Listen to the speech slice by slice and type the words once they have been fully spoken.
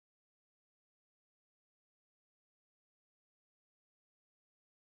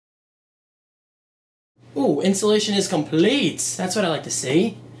Ooh, installation is complete. That's what I like to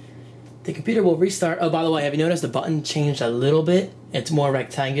see. The computer will restart. Oh, by the way, have you noticed the button changed a little bit? It's more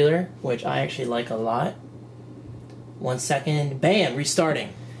rectangular, which I actually like a lot. 1 second. Bam,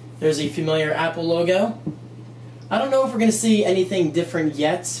 restarting. There's a familiar Apple logo. I don't know if we're going to see anything different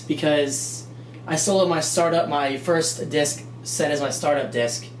yet because I still have my first disk set as my startup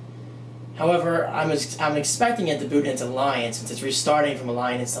disk. However, I'm expecting it to boot into Lion since it's restarting from a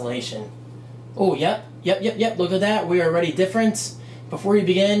Lion installation. Oh, yep. Look at that. We are already different. Before we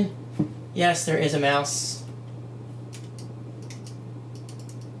begin, yes, there is a mouse.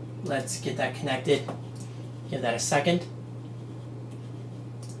 Let's get that connected. Give that a second.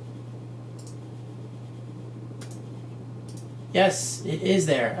 Yes, it is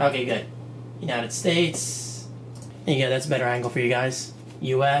there. Okay, good. United States. There you go. That's a better angle for you guys.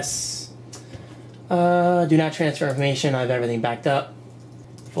 US. Do not transfer information. I have everything backed up.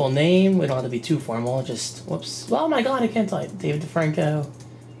 Full name. We don't have to be too formal. Just, whoops. Oh my god, I can't type. David Franco.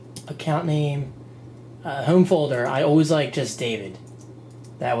 Account name. Home folder. I always like just David.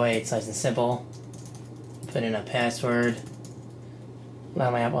 That way it's nice and simple. Put in a password.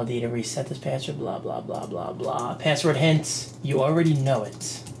 Allow my Apple ID to reset this password. Blah, blah, blah, blah, blah. Password hint. You already know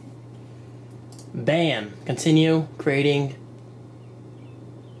it. Bam. Continue. Creating.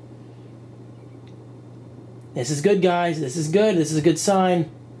 This is good, guys. This is good. This is a good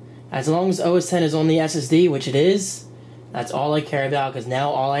sign. As long as OS X is on the SSD, which it is, that's all I care about, because now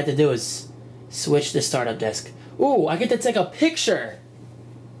all I have to do is switch the startup disk. Ooh, I get to take a picture.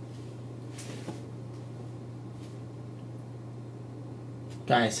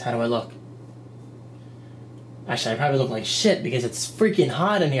 Guys, how do I look? Actually, I probably look like shit because it's freaking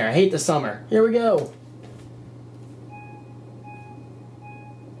hot in here. I hate the summer. Here we go.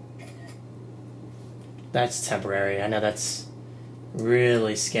 That's temporary. I know that's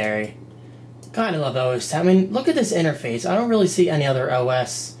really scary. God, I love OS. I mean, look at this interface. I don't really see any other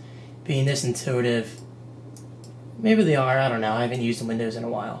OS being this intuitive. Maybe they are. I don't know. I haven't used Windows in a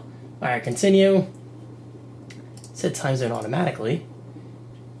while. Alright, continue. Set time zone automatically.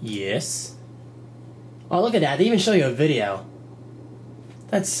 Yes. Oh, look at that. They even show you a video.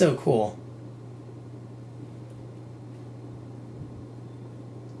 That's so cool.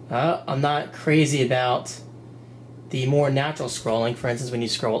 I'm not crazy about the more natural scrolling. For instance, when you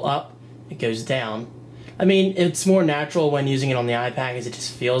scroll up, it goes down. I mean, it's more natural when using it on the iPad because it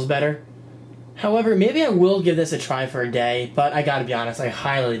just feels better. However, maybe I will give this a try for a day, but I gotta be honest, I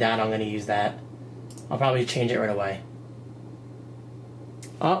highly doubt I'm going to use that. I'll probably change it right away.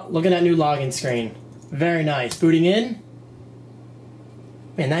 Oh, look at that new login screen. Very nice. Booting in.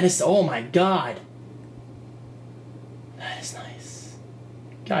 Man, that is... Oh my god. That is nice.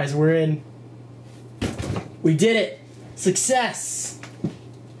 Guys, we're in. We did it. Success.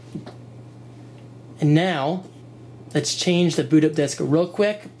 And now, let's change the boot up disk real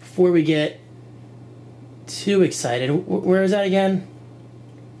quick before we get too excited. Where is that again?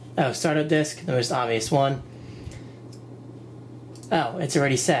 Oh, startup disk, the most obvious one. Oh, it's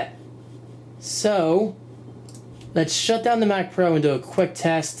already set. So, let's shut down the Mac Pro and do a quick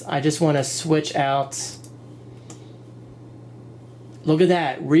test. I just want to switch out. Look at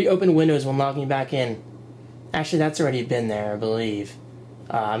that. Reopen Windows will lock me back in. Actually, that's already been there, I believe.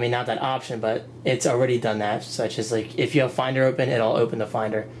 I mean, not that option, but it's already done that. Such as, like, if you have Finder open, it'll open the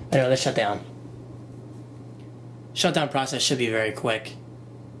Finder. Anyway, let's shut down. Shutdown process should be very quick.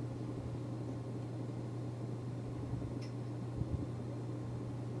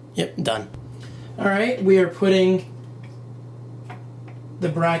 Yep, done. Alright, we are putting the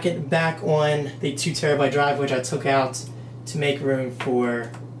bracket back on the 2 terabyte drive, which I took out to make room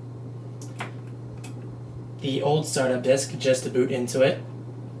for the old startup disk just to boot into it.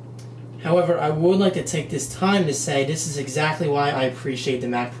 However, I would like to take this time to say this is exactly why I appreciate the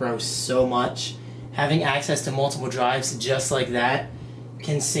Mac Pro so much. Having access to multiple drives just like that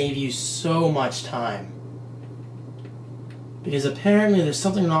can save you so much time. Because apparently there's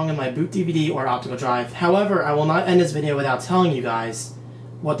something wrong in my boot DVD or optical drive. However, I will not end this video without telling you guys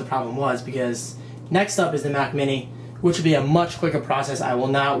what the problem was, because next up is the Mac Mini, which will be a much quicker process. I will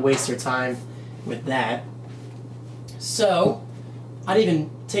not waste your time with that. So, I didn't even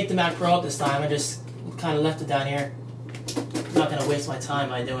take the Mac Pro up this time. I just kind of left it down here. I'm not going to waste my time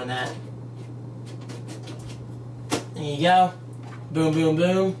by doing that. There you go. Boom, boom,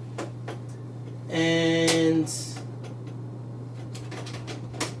 boom. And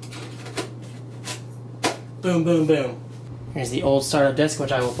boom, boom, boom. Here's the old startup disk,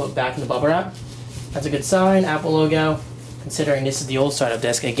 which I will put back in the bubble wrap. That's a good sign. Apple logo, considering this is the old startup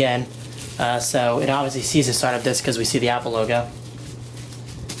disk again. So it obviously sees the startup disk because we see the Apple logo.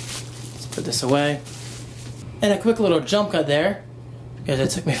 Let's put this away. And a quick little jump cut there, because it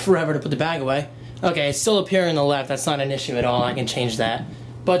took me forever to put the bag away. Okay, it's still appearing on the left. That's not an issue at all. I can change that.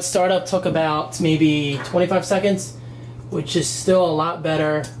 But startup took about maybe 25 seconds, which is still a lot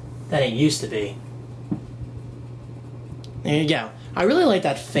better than it used to be. There you go. I really like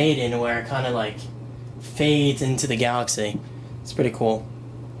that fade in where it kind of like fades into the galaxy. It's pretty cool.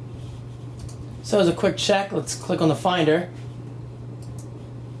 So as a quick check, let's click on the Finder.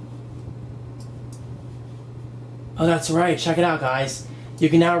 Oh, that's right. Check it out, guys. You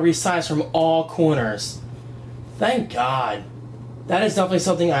can now resize from all corners. Thank God. That is definitely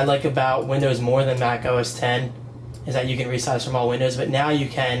something I like about Windows more than Mac OS X, is that you can resize from all windows, but now you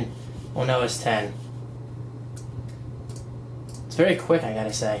can on OS X. It's very quick, I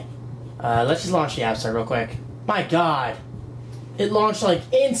gotta say. Let's just launch the App Store real quick. My God. It launched like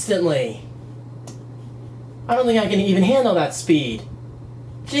instantly. I don't think I can even handle that speed.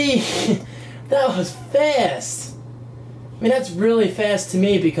 Gee, that was fast. I mean, that's really fast to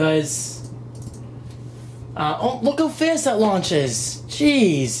me because... oh, look how fast that launches.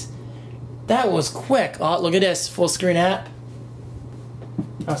 Jeez. That was quick. Oh, look at this. Full screen app.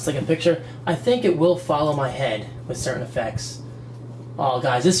 Let's take a picture. I think it will follow my head with certain effects. Oh,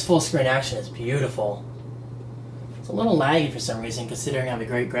 guys, this full screen action is beautiful. It's a little laggy for some reason, considering I have a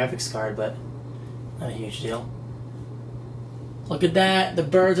great graphics card, but not a huge deal. Look at that. The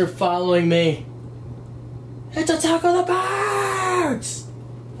birds are following me. It's Attack of the Birds!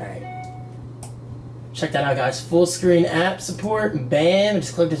 Alright. Check that out, guys. Full screen app support. Bam.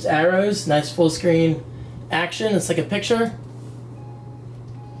 Just click those arrows. Nice full screen action. Let's take a picture.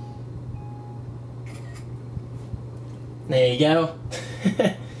 There you go.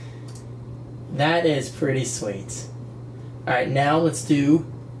 That is pretty sweet. Alright, now let's do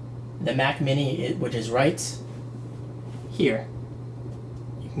the Mac Mini, which is right here.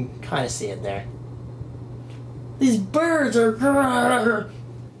 You can kind of see it there. These birds are...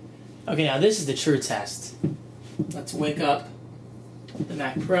 Okay, now this is the true test. Let's wake up the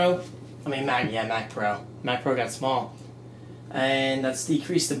Mac Pro. I mean, Mac Pro. Mac Pro got small. And let's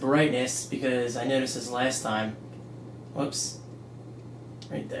decrease the brightness because I noticed this last time. Whoops.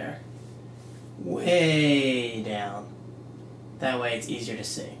 Right there. Way down. That way it's easier to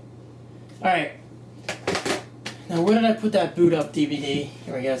see. Alright. Now where did I put that boot up DVD?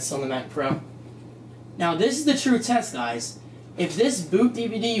 Here we go, it's on the Mac Pro. Now this is the true test, guys. If this boot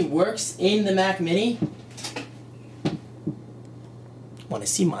DVD works in the Mac Mini, I want to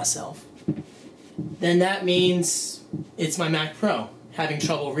see myself, then that means it's my Mac Pro having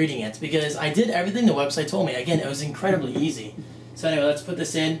trouble reading it, because I did everything the website told me. Again, it was incredibly easy. So anyway, let's put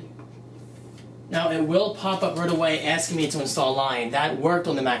this in. Now it will pop up right away asking me to install Lion. That worked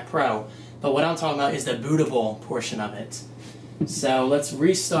on the Mac Pro, but what I'm talking about is the bootable portion of it. So let's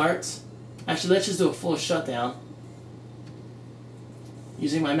restart. Actually, let's just do a full shutdown.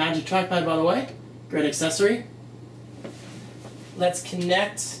 Using my Magic Trackpad, by the way. Great accessory. Let's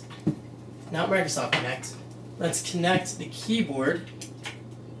connect, not Microsoft Connect. Let's connect the keyboard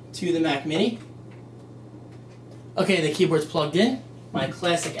to the Mac Mini. Okay, the keyboard's plugged in. My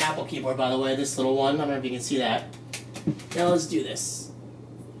classic Apple keyboard, by the way, this little one. I don't know if you can see that. Now let's do this.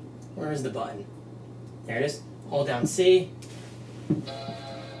 Where is the button? There it is. Hold down C.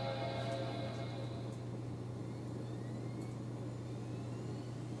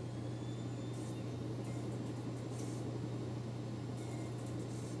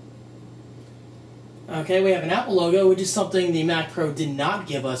 Okay, we have an Apple logo, which is something the Mac Pro did not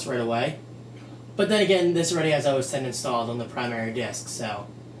give us right away. But then again, this already has OS X installed on the primary disk, so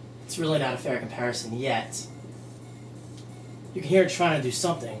it's really not a fair comparison yet. You can hear it trying to do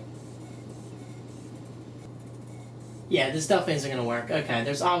something. Yeah, this definitely isn't going to work. Okay,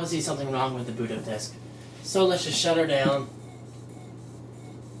 there's obviously something wrong with the boot up disk. So let's just shut her down.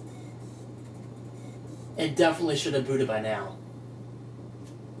 It definitely should have booted by now.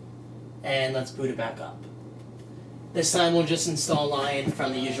 And let's boot it back up. This time we'll just install Lion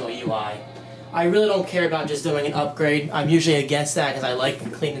from the usual UI. I really don't care about just doing an upgrade. I'm usually against that because I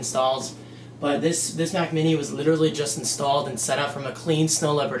like clean installs. But this Mac Mini was literally just installed and set up from a clean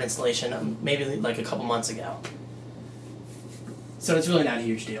Snow Leopard installation maybe like a couple months ago. So it's really not a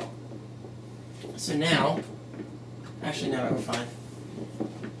huge deal. So now, actually no, we're fine.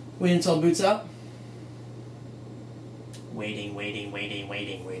 Wait until it boots up. Waiting.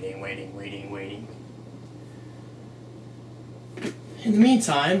 In the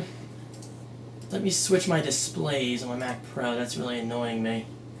meantime, let me switch my displays on my Mac Pro. That's really annoying me.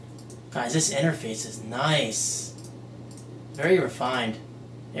 Guys, this interface is nice. Very refined.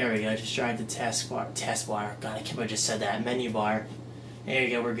 There we go. Just drag the taskbar. God, I can't believe I just said that. Menu bar. There you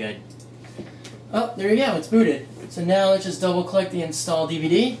go. We're good. Oh, there you go, it's booted. So now let's just double click the install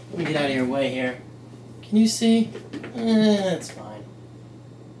DVD. Let me get out of your way here. Can you see? That's fine.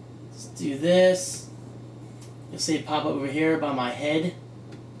 Let's do this. You'll see it pop up over here by my head.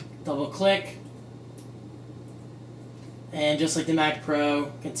 Double click. And just like the Mac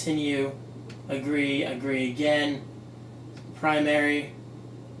Pro, continue, agree, agree again. Primary.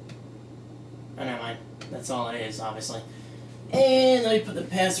 Oh, never mind. That's all it is, obviously. And let me put the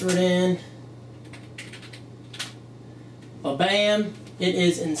password in. Ba-bam! It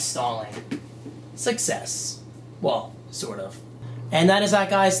is installing. Success. Well, sort of. And that is that,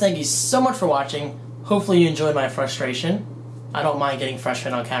 guys. Thank you so much for watching. Hopefully you enjoyed my frustration. I don't mind getting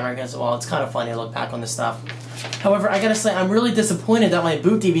frustrated on camera because, well, it's kind of funny to look back on this stuff. However, I gotta say, I'm really disappointed that my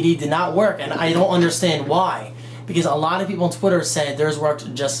boot DVD did not work, and I don't understand why. Because a lot of people on Twitter said theirs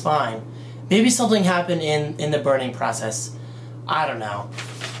worked just fine. Maybe something happened in the burning process. I don't know.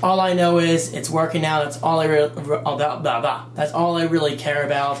 All I know is it's working now. That's all I That's all I really care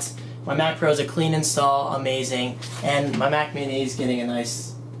about. My Mac Pro is a clean install, amazing, and my Mac Mini is getting a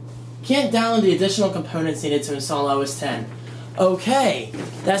nice. Can't download the additional components needed to install OS 10. Okay,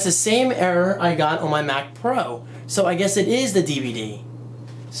 that's the same error I got on my Mac Pro. So I guess it is the DVD.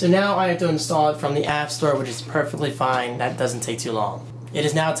 So now I have to install it from the App Store, which is perfectly fine. That doesn't take too long. It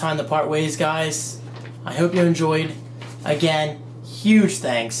is now time to part ways, guys. I hope you enjoyed. Again, huge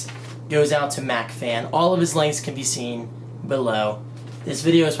thanks goes out to MacFan. All of his links can be seen below. This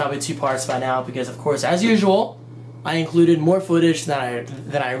video is probably 2 parts by now because, of course, as usual, I included more footage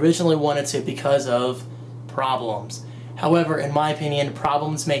than I originally wanted to because of problems. However, in my opinion,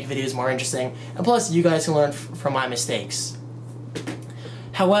 problems make videos more interesting, and plus, you guys can learn from my mistakes.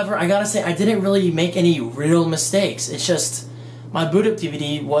 However, I gotta say, I didn't really make any real mistakes. It's just, my boot up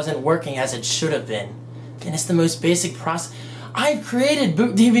DVD wasn't working as it should have been. And it's the most basic process. I've created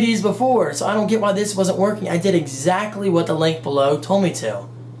boot DVDs before, so I don't get why this wasn't working. I did exactly what the link below told me to.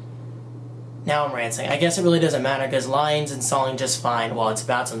 Now I'm ranting. I guess it really doesn't matter because Lion's installing just fine. Well, it's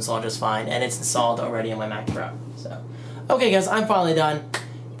about to install just fine, and it's installed already on my Mac Pro. So, okay guys, I'm finally done.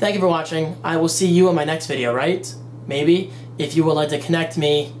 Thank you for watching. I will see you in my next video, right? Maybe. If you would like to connect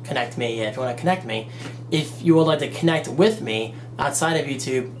me, yeah, if you want to connect me. If you would like to connect with me outside of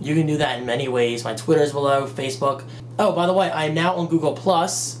YouTube, you can do that in many ways. My Twitter is below, Facebook. Oh, by the way, I am now on Google+.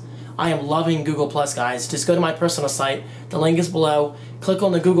 I am loving Google+, guys. Just go to my personal site. The link is below. Click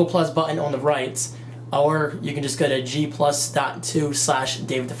on the Google+ button on the right. Or you can just go to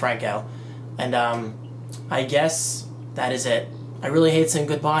gplus.2/DavidDeFranco. And, I guess that is it. I really hate saying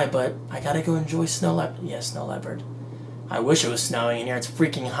goodbye, but I gotta go enjoy snow leopard. Yeah, snow leopard. I wish it was snowing in here. It's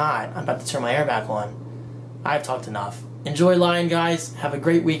freaking hot. I'm about to turn my air back on. I've talked enough. Enjoy Lion, guys. Have a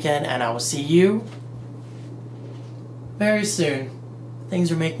great weekend, and I will see you very soon. Things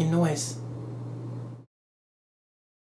are making noise.